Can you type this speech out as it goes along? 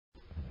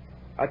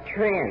a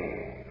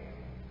trend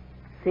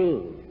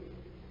seen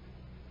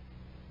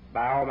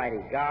by Almighty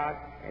God,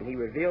 and he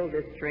revealed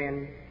this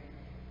trend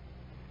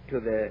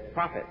to the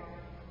prophets.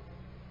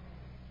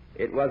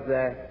 It was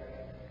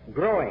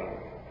growing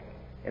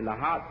in the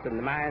hearts and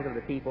the minds of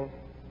the people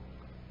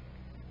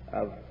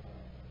of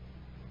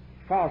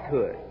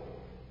falsehood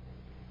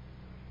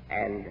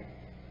and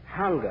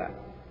hunger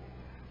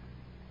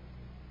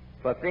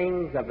for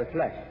things of the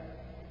flesh,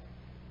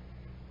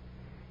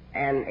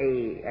 and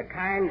a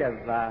kind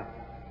of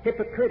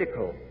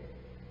hypocritical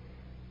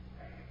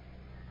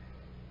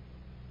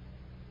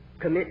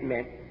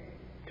commitment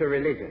to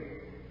religion.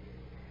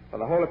 For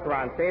the Holy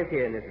Qur'an says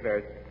here in this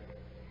verse,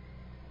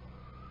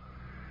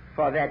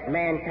 for that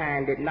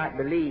mankind did not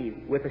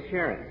believe with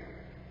assurance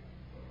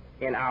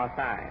in our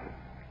signs.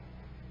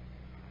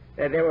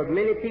 That there were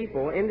many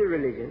people in the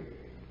religion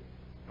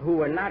who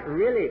were not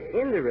really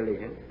in the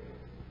religion,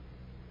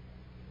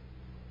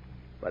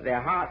 but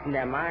their hearts and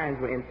their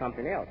minds were in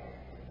something else.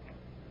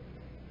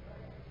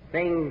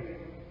 Things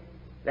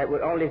that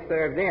would only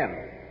serve them.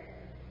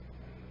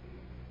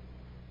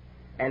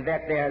 And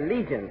that their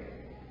allegiance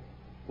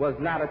was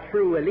not a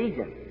true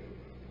allegiance.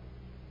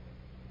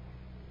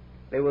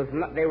 They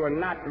were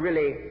not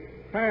really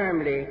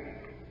firmly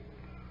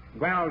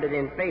grounded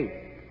in faith.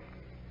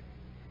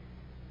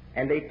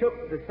 And they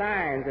took the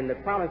signs and the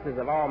promises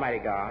of Almighty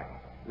God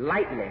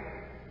lightly.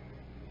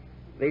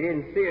 They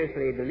didn't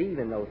seriously believe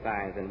in those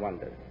signs and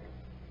wonders.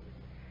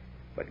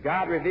 But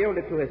God revealed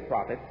it to his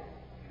prophets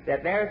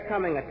that there's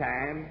coming a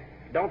time,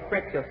 don't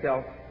fret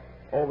yourself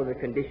over the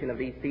condition of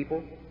these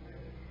people.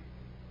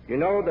 You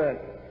know, the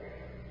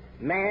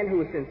man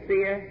who is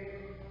sincere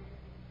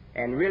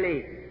and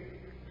really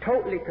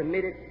totally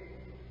committed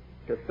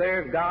to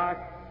serve God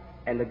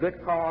and the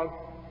good cause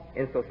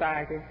in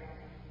society,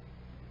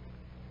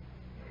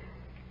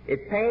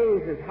 it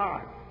pains his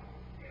heart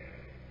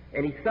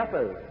and he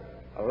suffers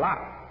a lot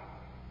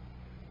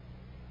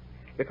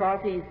because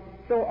he's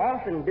so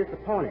often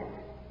disappointed.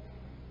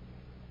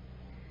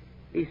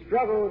 He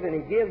struggles and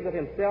he gives of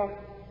himself.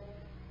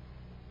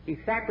 He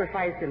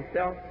sacrificed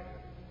himself.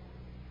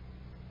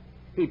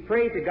 He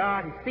prayed to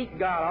God. He seeked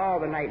God all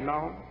the night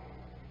long,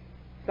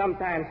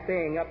 sometimes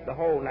staying up the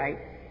whole night.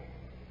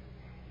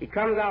 He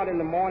comes out in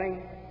the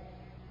morning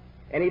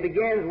and he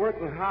begins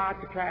working hard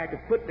to try to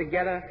put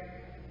together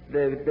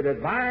the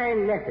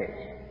divine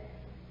message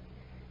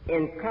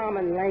in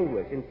common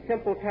language, in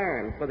simple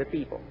terms for the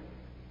people.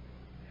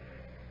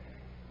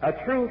 A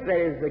truth that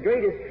is the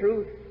greatest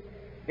truth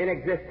in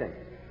existence.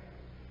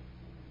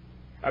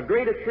 A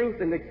greater truth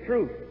than the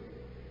truth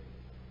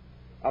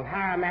of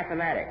higher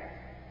mathematics.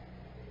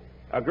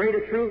 A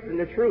greater truth than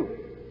the truth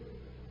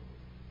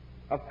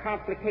of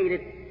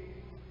complicated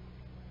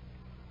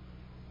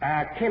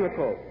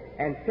chemical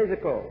and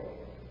physical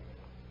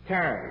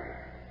terms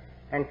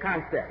and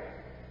concepts.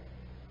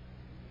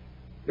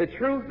 The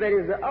truth that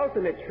is the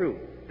ultimate truth,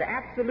 the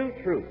absolute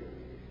truth,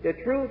 the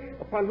truth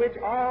upon which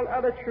all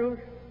other truth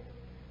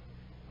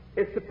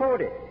is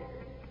supported.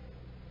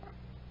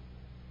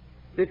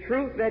 The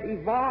truth that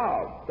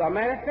evolves or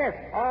manifests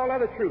all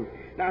other truth.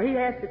 Now he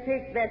has to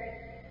take that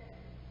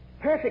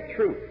perfect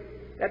truth,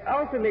 that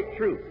ultimate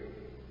truth,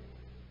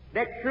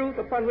 that truth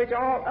upon which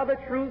all other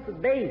truths are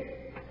based,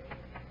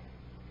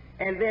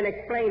 and then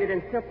explain it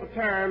in simple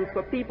terms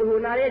for people who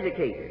are not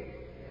educated,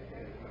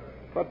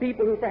 for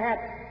people who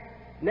perhaps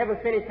never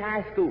finished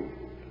high school,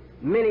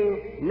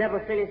 many never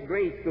finished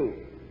grade school.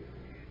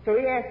 So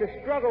he has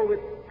to struggle with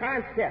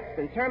concepts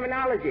and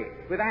terminology,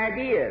 with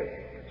ideas,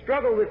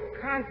 struggle with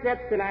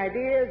concepts and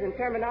ideas and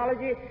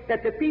terminology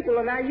that the people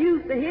are not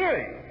used to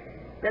hearing,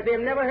 that they've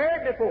never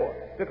heard before,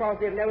 because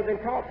they've never been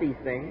taught these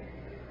things.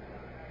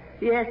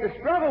 He has to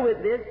struggle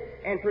with this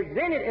and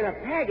present it in a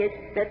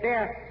package that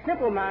their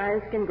simple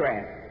minds can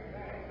grasp.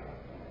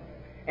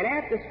 And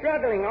after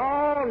struggling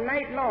all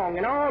night long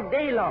and all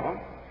day long,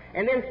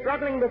 and then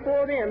struggling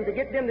before them to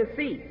get them to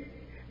see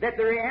that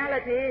the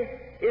reality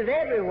is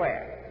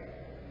everywhere,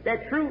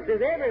 that truth is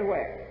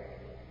everywhere,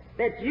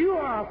 that you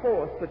are a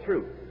force for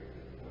truth,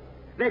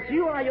 that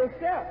you are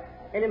yourself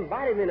an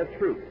embodiment of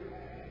truth,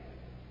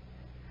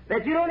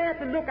 that you don't have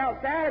to look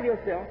outside of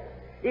yourself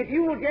if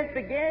you will just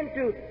begin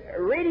to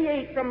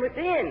radiate from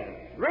within,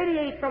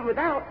 radiate from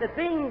without the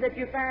things that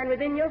you find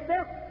within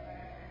yourself.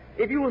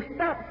 If you will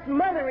stop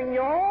smothering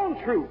your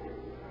own truth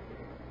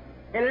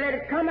and let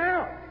it come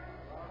out,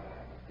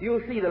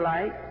 you'll see the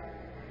light.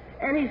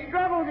 And he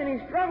struggles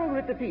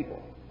with the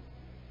people.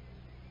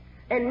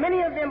 And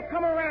many of them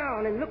come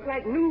around and look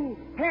like new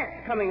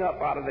plants coming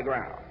up out of the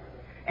ground.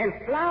 And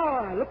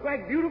flower, look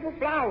like beautiful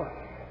flowers.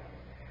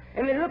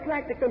 And they look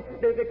like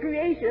the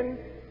creation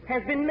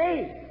has been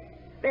made.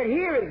 That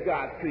here is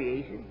God's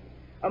creation.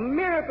 A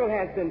miracle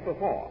has been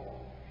performed.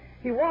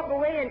 He walk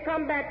away and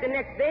come back the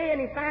next day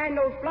and he find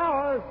those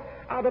flowers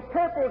are the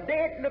purple,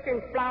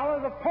 dead-looking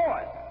flowers of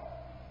poison.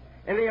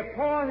 And they are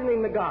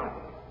poisoning the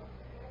garden,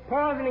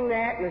 poisoning the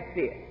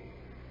atmosphere.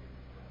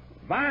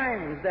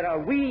 Vines that are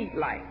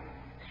weed-like,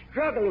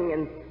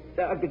 struggling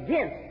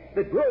against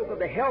the growth of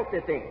the healthy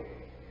things.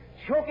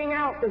 choking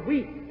out the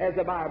wheat, as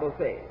the Bible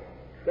says.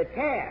 The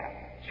calf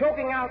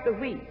choking out the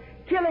wheat,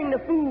 killing the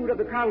food of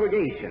the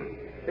congregation.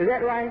 Is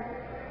that right?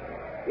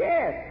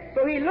 Yes.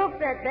 So he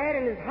looked at that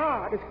and his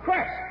heart is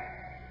crushed.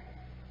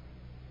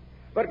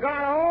 But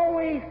God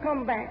always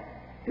come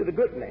back to the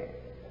good man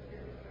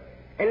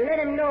and let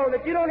him know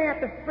that you don't have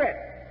to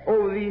fret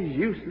over these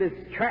useless,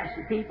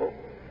 trashy people.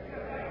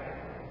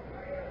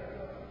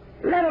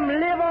 Let them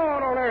live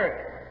on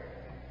earth.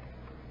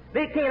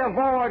 They can't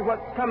avoid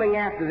what's coming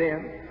after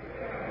them.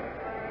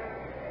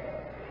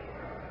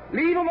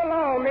 Leave them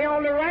alone. They're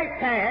on the right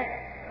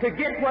path to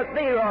get what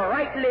they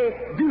rightly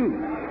due.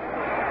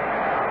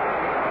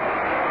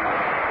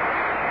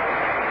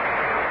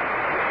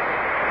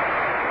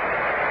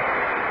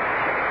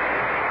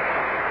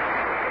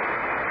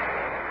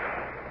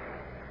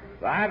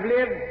 So I've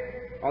lived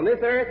on this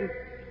earth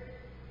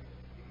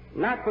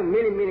not for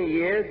many, many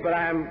years, but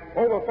I'm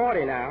over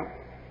 40 now.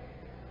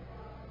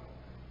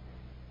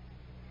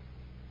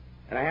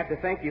 And I have to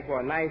thank you for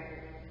a nice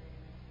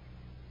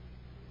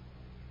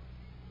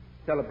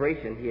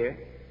celebration here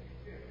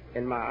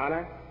in my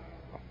honor.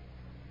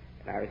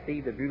 And I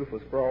received a beautiful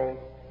scroll,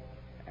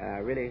 and I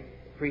really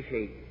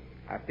appreciate,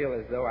 I feel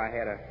as though I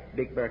had a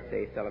big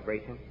birthday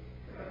celebration.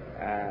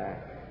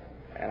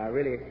 And I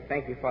really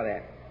thank you for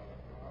that.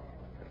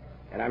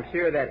 And I'm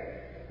sure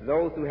that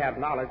those who have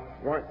knowledge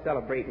weren't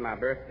celebrating my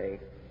birthday.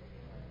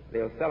 They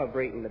were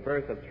celebrating the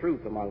birth of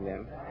truth among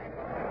them.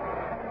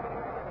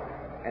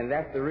 And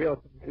that's the real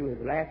thing through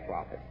his last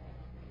prophet,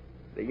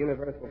 the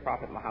universal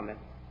Prophet Muhammad.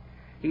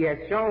 He has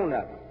shown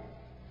us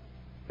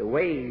the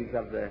ways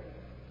of the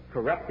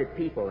corrupted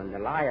people and the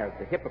liars,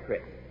 the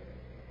hypocrites.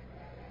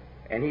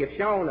 And he has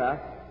shown us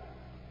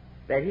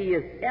that he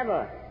is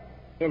ever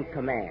in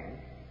command,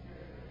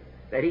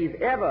 that he's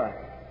ever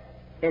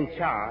in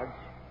charge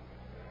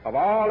of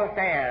all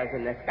affairs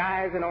in the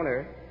skies and on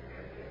earth,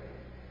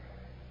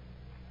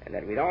 and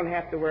that we don't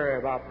have to worry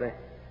about the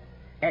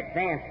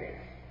advances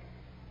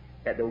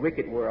that the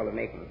wicked world are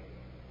making.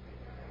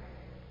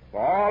 For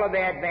all of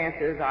their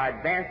advances are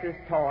advances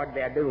toward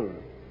their doom.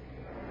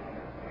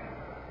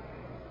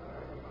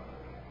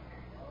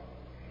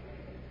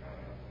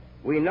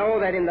 We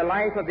know that in the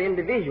life of the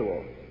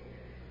individual,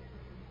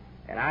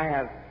 and I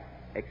have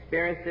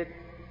experienced it,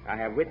 I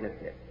have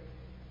witnessed it,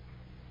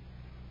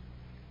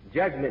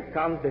 judgment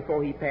comes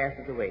before he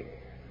passes away.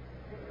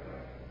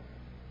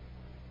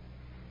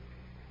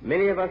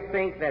 Many of us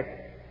think that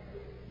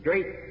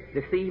great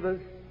deceivers,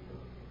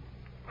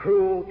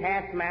 cruel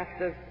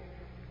taskmasters,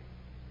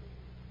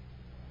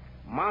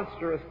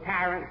 monstrous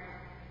tyrants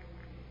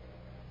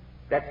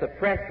that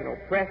suppress and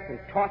oppress and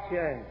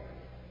torture and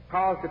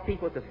cause the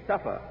people to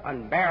suffer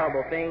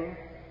unbearable things.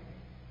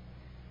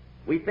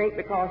 We think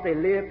because they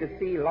live to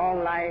see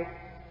long life,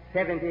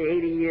 70,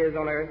 80 years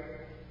on earth,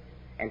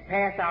 and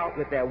pass out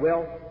with their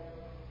wealth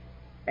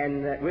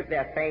and with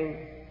their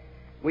fame,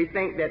 we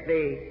think that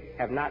they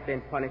have not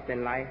been punished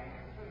in life.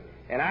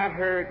 And I've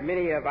heard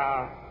many of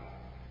our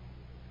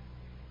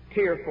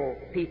tearful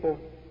people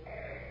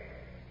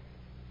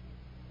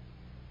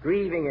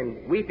grieving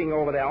and weeping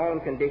over their own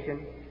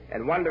condition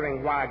and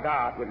wondering why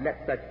God would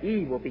let such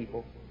evil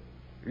people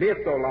live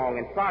so long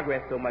and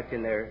progress so much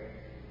in the earth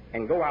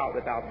and go out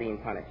without being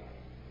punished.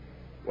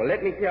 Well,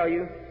 let me tell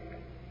you,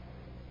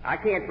 I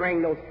can't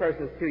bring those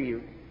persons to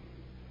you,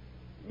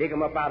 dig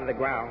them up out of the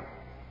ground,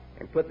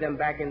 and put them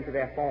back into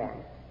their form,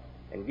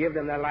 and give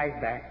them their life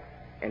back,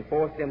 and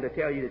force them to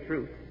tell you the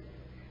truth.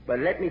 But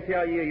let me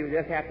tell you, you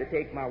just have to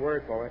take my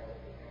word for it.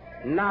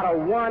 Not a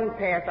one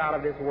pass out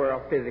of this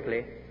world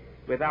physically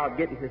without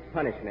getting his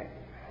punishment.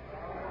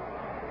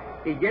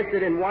 He gets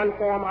it in one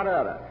form or the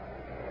other.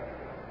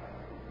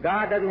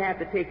 God doesn't have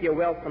to take your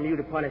wealth from you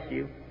to punish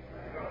you.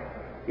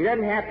 He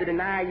doesn't have to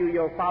deny you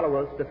your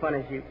followers to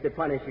punish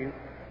you.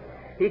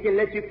 He can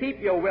let you keep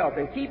your wealth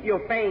and keep your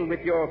fame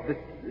with your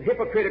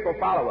hypocritical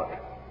followers.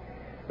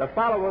 The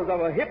followers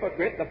of a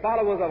hypocrite, the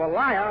followers of a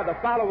liar, the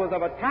followers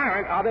of a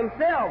tyrant are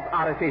themselves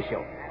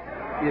artificial.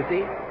 You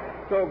see?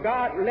 So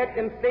God let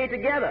them stay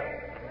together.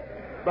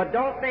 But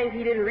don't think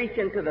he didn't reach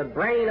into the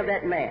brain of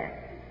that man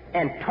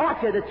and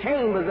torture the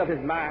chambers of his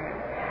mind.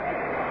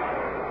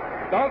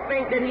 Don't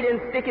think that he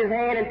didn't stick his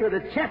hand into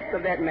the chest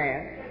of that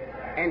man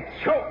and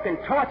choke and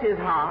torture his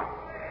heart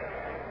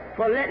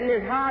for letting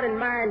his heart and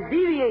mind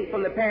deviate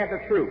from the path of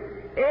truth.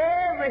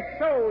 Every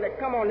soul that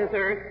come on this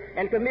earth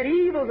and commit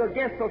evils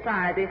against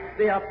society,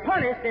 they are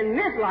punished in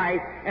this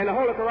life, and the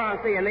Holy Qur'an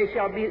saying they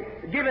shall be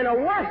given a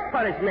worse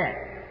punishment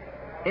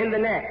in the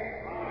next.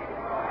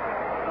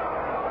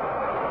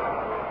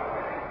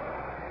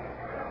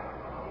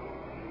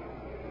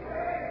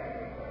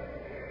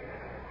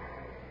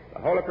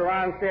 The Holy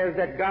Qur'an says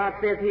that God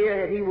says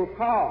here that he will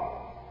cause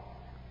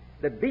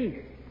the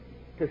beast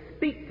to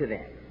speak to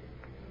them.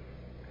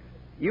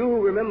 You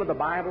who remember the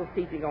Bible's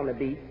teaching on the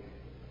beast,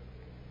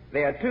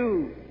 there are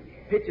two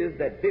pictures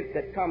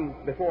that come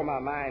before my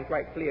mind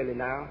quite clearly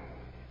now.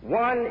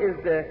 One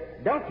is the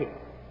donkey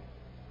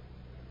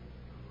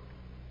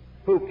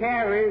who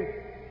carries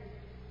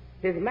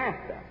his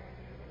master.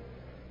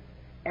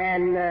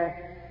 and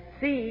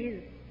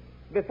sees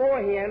before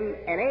him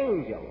an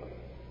angel.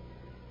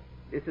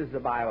 This is the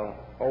Bible,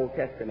 Old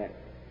Testament,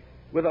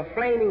 with a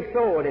flaming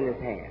sword in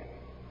his hand.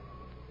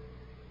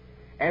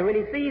 And when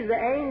he sees the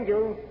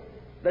angel,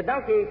 the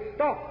donkey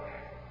stalks.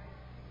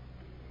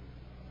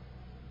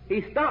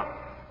 He stops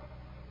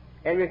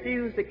and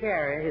refuses to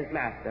carry his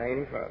master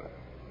any further.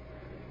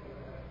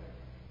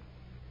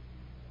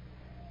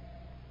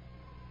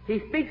 He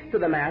speaks to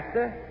the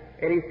master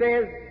and he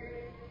says,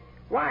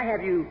 "Why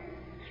have you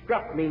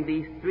struck me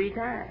these 3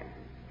 times?"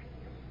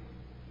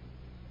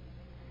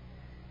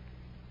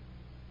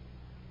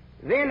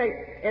 Then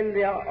in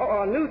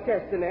the New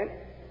Testament,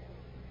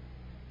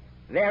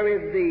 there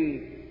is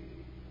the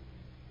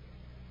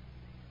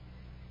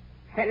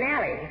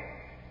finale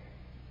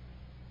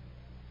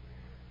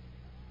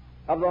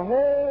of the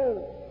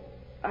whole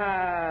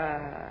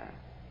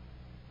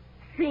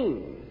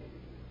scene,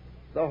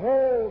 the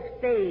whole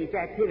stage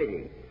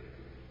activity,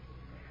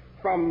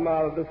 from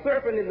the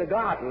serpent in the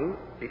garden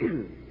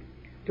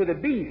to the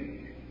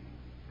beast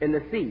in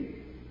the sea,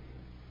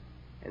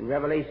 in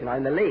Revelation, or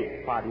in the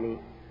lake, pardon me,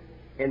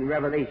 in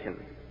Revelation.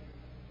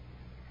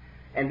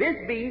 And this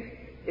beast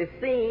is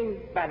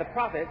seen by the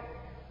prophet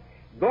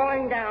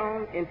going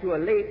down into a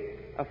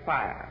lake of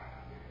fire.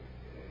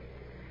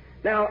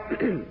 Now,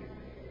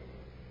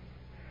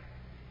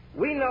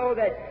 we know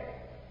that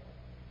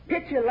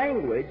picture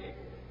language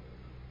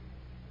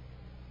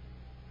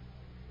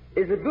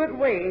is a good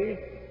way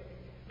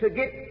to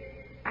get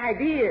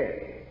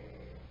ideas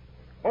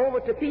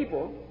over to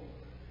people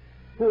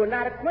who are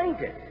not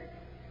acquainted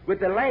with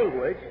the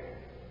language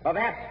of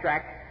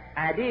abstract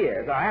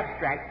ideas or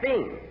abstract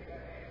things.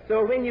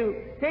 So when you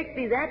take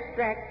these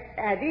abstract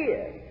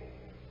ideas,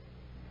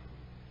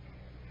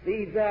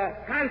 these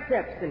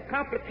concepts and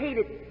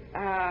complicated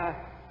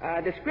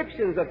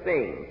descriptions of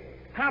things,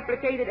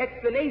 complicated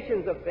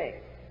explanations of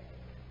things,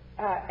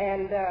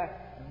 and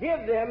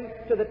give them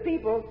to the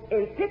people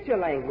in picture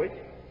language,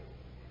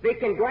 they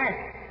can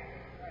grasp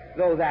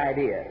those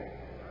ideas.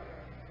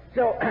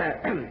 So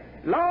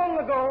long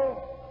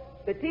ago,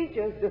 the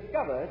teachers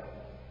discovered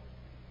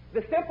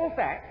the simple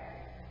fact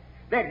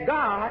that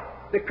God,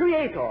 the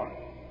Creator,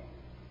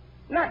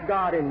 not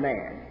God in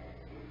man,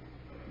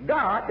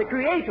 God, the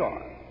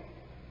Creator,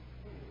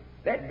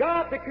 that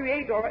God, the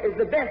Creator, is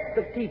the best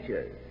of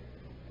teachers.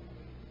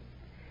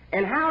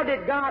 And how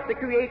did God, the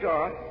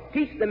Creator,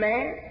 teach the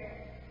man?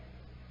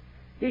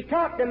 He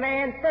taught the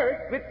man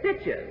first with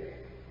pictures.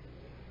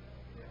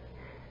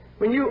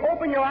 When you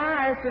open your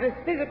eyes to this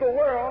physical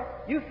world,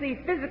 you see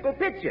physical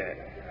pictures.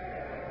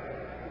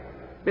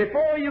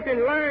 Before you can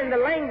learn the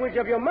language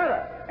of your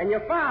mother and your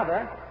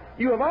father,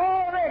 you have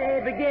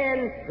already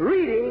begun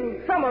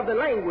reading some of the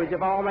language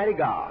of Almighty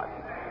God.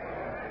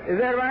 Is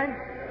that right?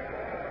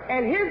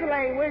 And His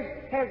language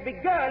has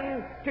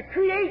begun to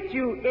create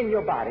you in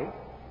your body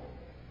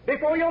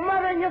before your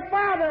mother and your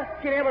father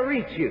can ever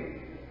reach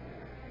you.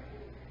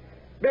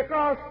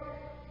 Because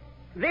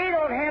they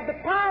don't have the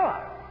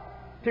power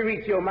to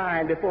reach your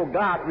mind before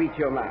God reach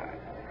your mind.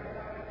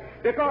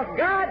 Because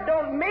God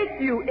don't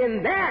make you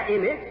in their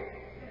image.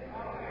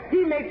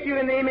 He makes you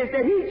in the image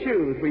that He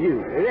chooses for you.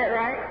 Is that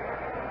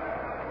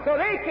right? So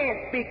they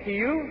can't speak to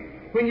you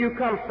when you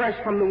come fresh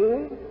from the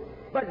womb.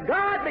 But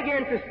God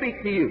begins to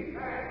speak to you.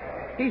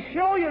 He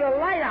shows you the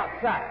light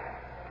outside.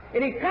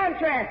 And He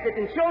contrasts it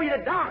and shows you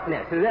the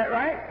darkness. Is that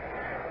right?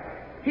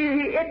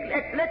 He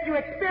lets you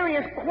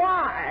experience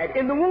quiet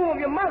in the womb of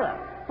your mother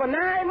for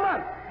 9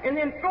 months, and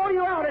then throw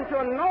you out into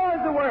a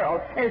noisy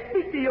world and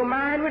speak to your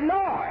mind with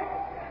noise.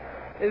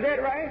 Is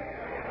that right?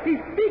 He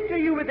speaks to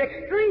you with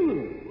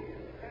extremes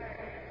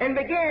and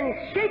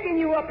began shaking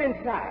you up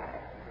inside,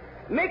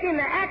 making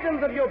the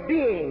atoms of your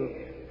being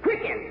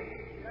quicken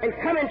and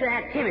come into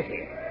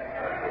activity,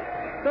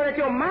 so that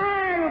your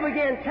mind will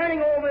begin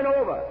turning over and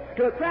over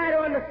to try to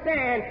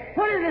understand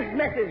what is this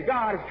message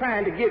God is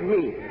trying to give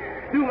me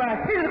through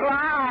my physical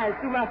eyes,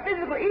 through my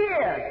physical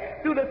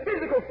ears, through the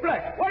physical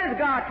flesh. What is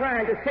God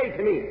trying to say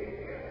to me?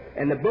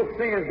 And the book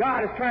says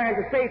God is trying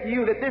to say to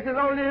you that this is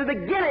only the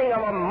beginning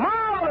of a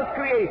marvelous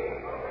creation.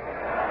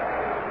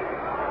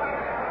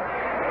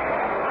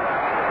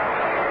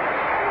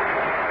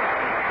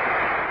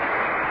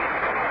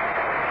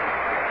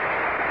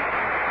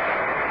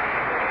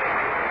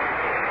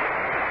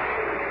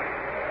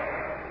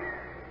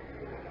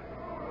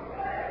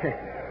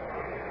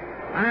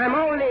 I'm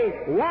only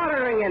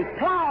watering and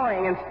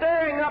plowing and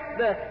stirring up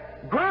the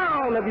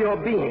ground of your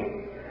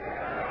being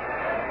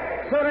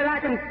so that I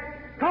can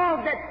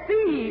cause that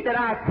seed that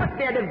I put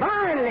there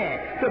divinely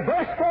to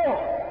burst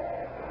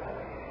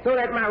forth so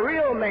that my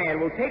real man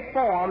will take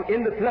form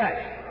in the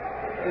flesh.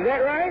 Is that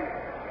right?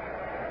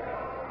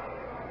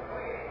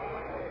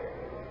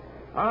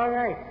 All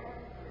right.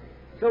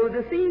 So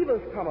the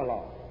deceivers come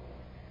along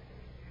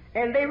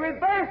and they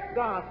reverse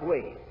God's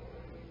way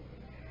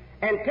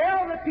and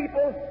tell the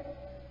people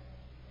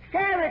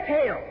fairy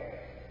tales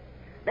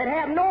that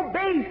have no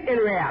base in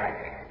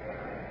reality.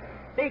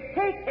 They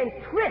take and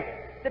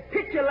twist the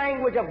picture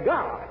language of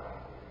God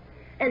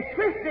and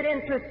twist it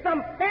into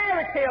some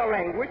fairy tale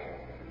language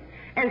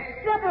and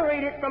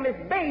separate it from its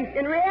base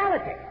in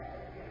reality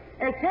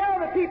and tell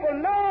the people,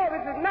 no,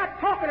 this is not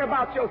talking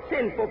about your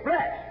sinful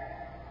flesh.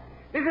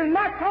 This is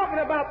not talking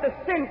about the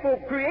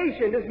sinful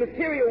creation, this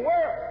material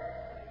world.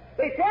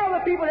 They tell the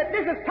people that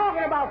this is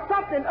talking about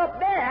something up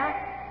there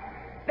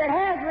that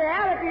has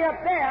reality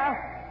up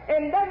there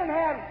and doesn't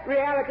have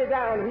reality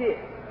down here.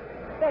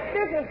 That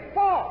this is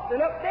false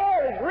and up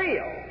there is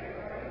real.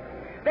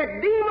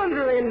 That demons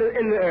are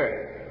in the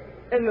earth,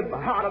 in the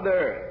heart of the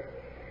earth.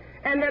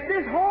 And that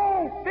this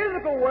whole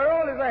physical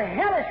world is a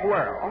hellish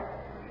world.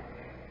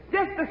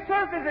 Just the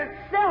surface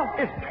itself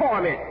is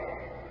torment.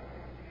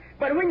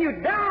 But when you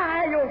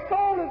die, your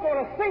soul is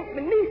going to sink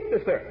beneath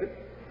the surface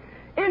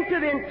into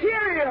the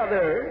interior of the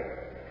earth,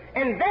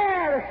 and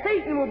there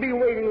Satan will be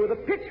waiting with a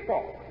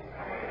pitchfork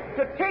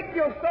to take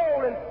your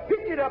soul and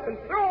pitch it up and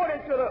throw it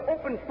into the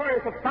open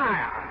furnace of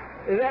fire.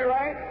 Is that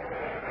right?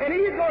 And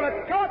he's going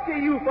to torture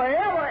you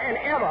forever and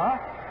ever.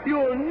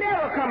 You'll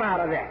never come out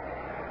of that.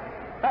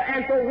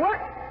 And for what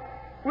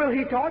will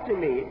he torture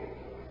me,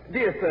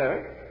 dear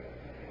sir?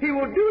 He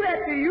will do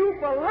that to you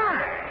for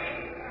life.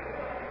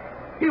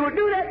 He will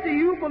do that to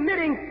you for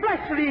committing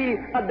fleshly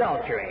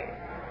adultery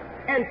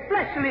and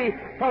fleshly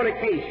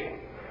fornication,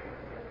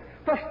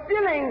 for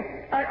stealing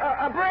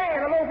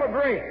a loaf of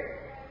bread.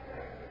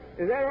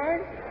 Is that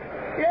right?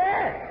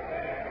 Yes.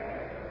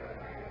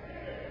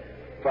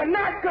 For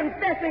not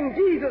confessing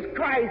Jesus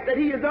Christ, that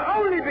he is the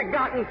only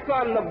begotten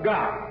Son of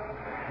God,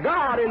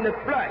 God in the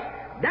flesh,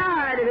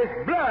 died in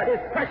his blood, his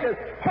precious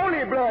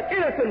holy blood,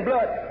 innocent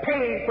blood,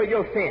 paid for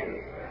your sins.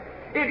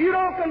 If you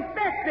don't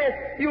confess this,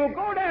 you'll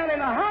go down in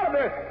the heart of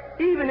earth,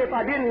 even if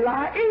I didn't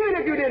lie,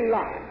 even if you didn't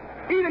lie,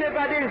 even if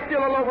I didn't steal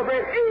a loaf of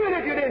bread, even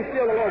if you didn't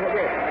steal a loaf of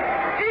bread,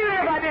 even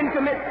if I didn't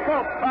commit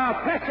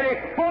fleshly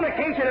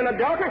fornication and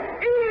adultery,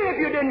 even if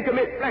you didn't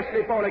commit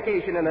fleshly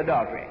fornication and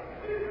adultery,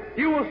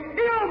 you will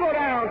still go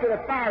down to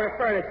the fiery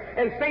furnace,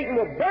 and Satan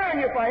will burn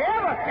you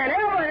forever and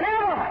ever and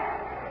ever.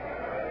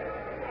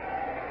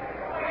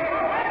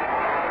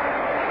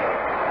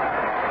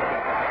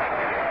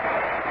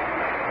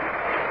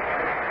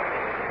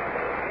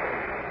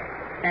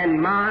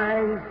 And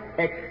minds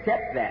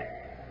accept that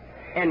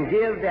and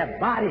give their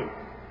bodies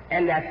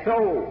and their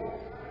souls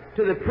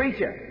to the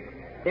preacher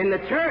in the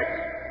church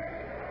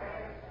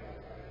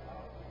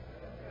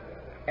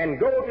and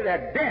go to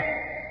their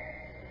death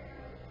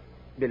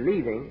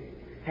believing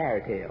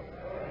fairy tales.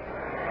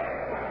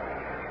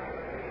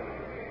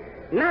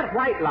 Not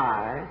white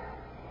lies,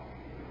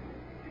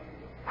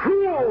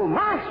 cruel,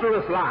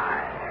 monstrous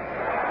lies.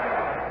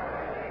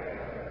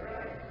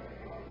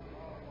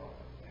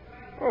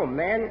 Oh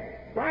man,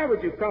 why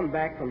would you come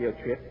back from your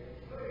trip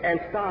and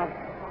start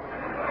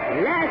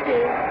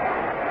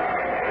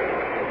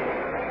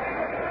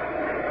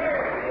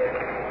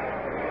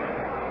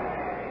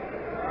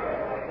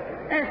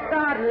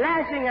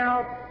lashing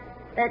out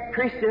at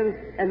Christians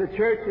and the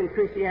church and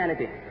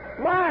Christianity?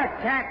 Why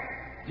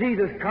attack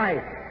Jesus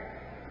Christ?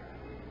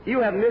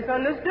 You have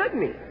misunderstood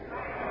me.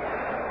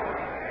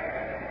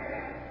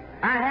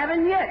 I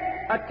haven't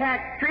yet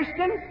attacked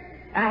Christians.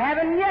 I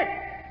haven't yet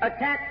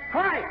attacked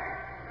Christ.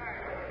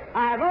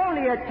 I've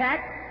only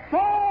attacked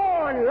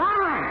foreign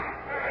lies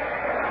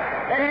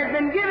that have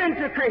been given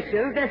to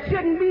Christians that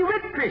shouldn't be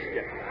with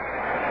Christians,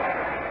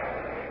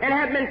 and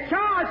have been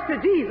charged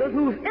to Jesus,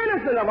 who's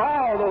innocent of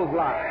all those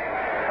lies.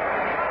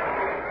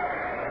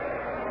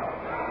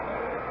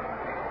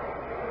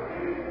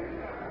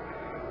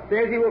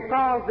 Says he will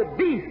cause the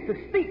beast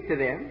to speak to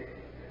them.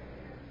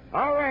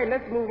 All right,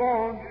 let's move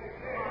on.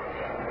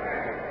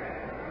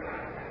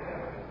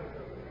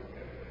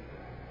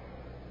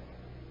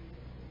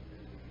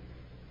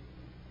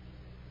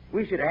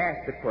 We should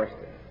ask the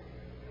question,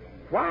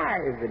 why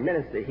is the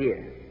minister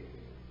here?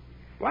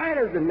 Why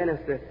does the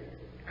minister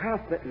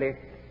constantly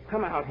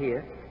come out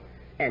here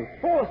and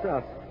force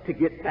us to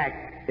get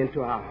back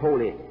into our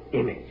holy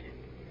image?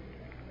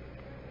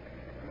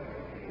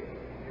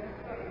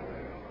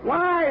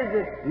 Why is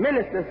the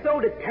minister so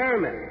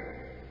determined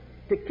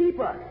to keep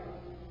us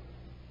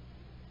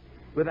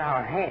with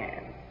our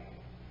hands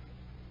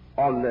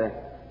on the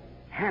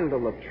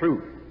handle of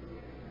truth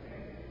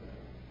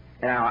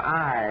and our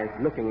eyes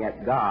looking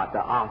at God, the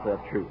author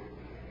of truth?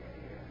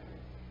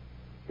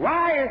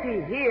 Why is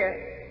he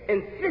here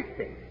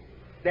insisting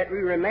that we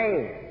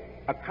remain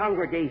a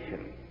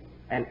congregation,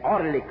 an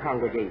orderly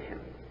congregation,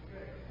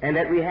 and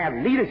that we have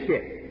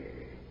leadership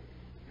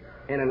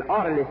in an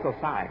orderly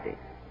society,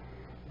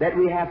 that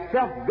we have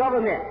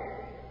self-government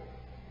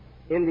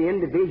in the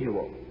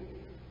individual,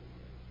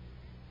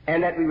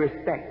 and that we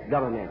respect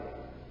government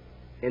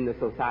in the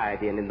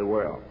society and in the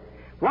world?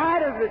 Why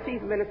does the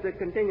chief minister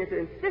continue to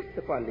insist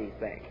upon these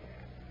things?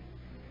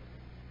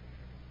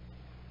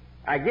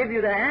 I give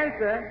you the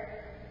answer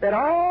that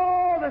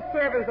all the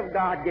servants of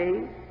God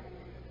gave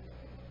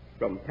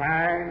from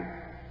time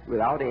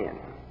without end.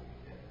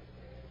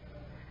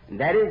 And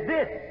that is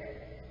this: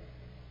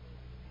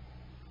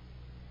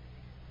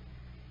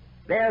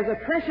 there's a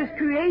precious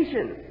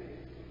creation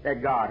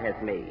that God has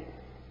made.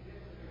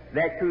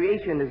 That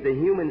creation is the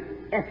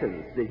human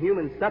essence, the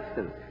human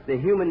substance, the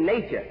human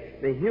nature,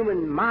 the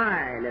human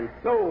mind and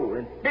soul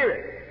and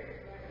spirit.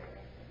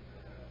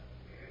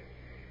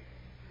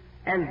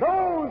 And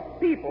those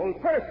people,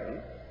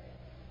 persons,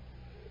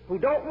 who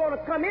don't want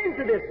to come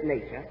into this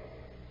nature,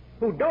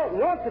 who don't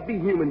want to be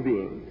human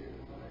beings,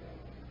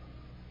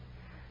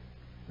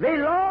 they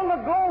long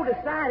ago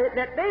decided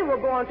that they were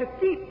going to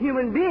keep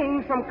human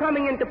beings from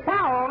coming into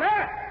power on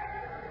earth.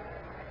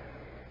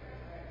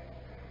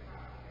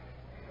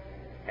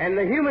 And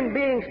the human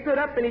being stood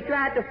up and he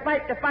tried to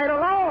fight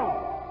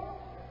alone.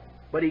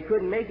 But he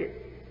couldn't make it.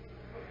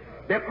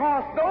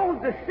 Because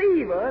those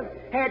deceivers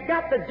had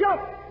got the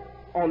jump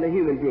on the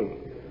human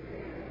being.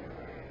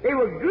 They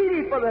were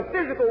greedy for the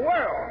physical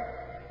world,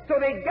 so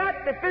they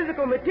got the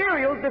physical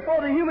materials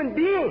before the human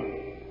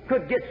being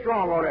could get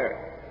strong on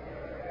earth.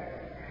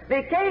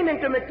 They came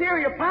into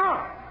material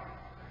power,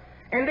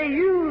 and they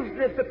used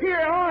the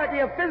superiority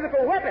of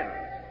physical weapons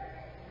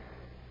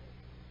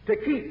to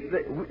keep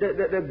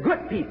the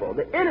good people,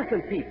 the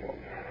innocent people,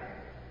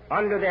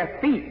 under their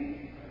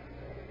feet.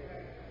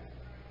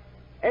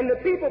 And the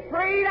people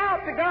prayed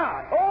out to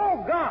God,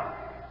 "Oh God,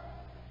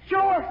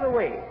 show us a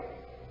way.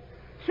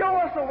 Show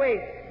us a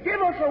way.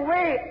 Give us a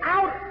way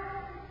out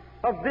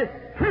of this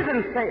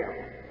prison cell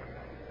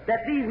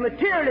that these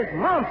materialist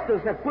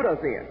monsters have put us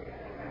in.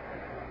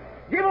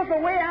 Give us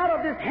a way out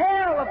of this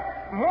hell of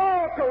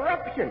moral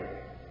corruption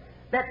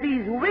that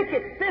these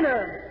wicked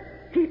sinners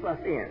keep us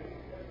in."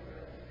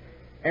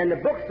 And the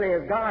book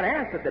says God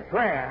answered the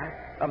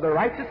prayer of the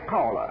righteous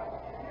caller.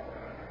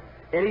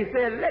 And he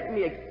said, "Let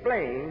me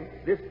explain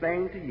this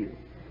thing to you."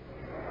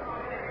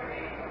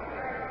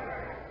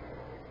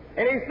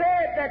 And he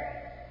said that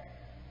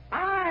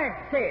I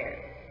said,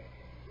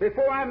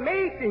 before I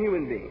made the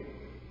human being,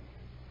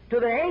 to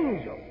the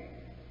angel,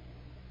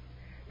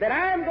 that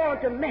I'm going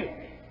to make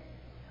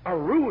a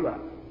ruler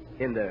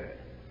in the earth.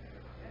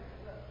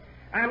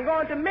 I'm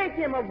going to make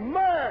him of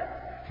mud,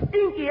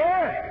 stinky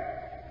earth.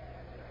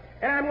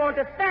 And I'm going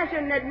to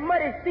fashion that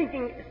muddy,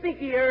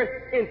 stinky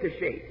earth into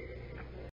shape.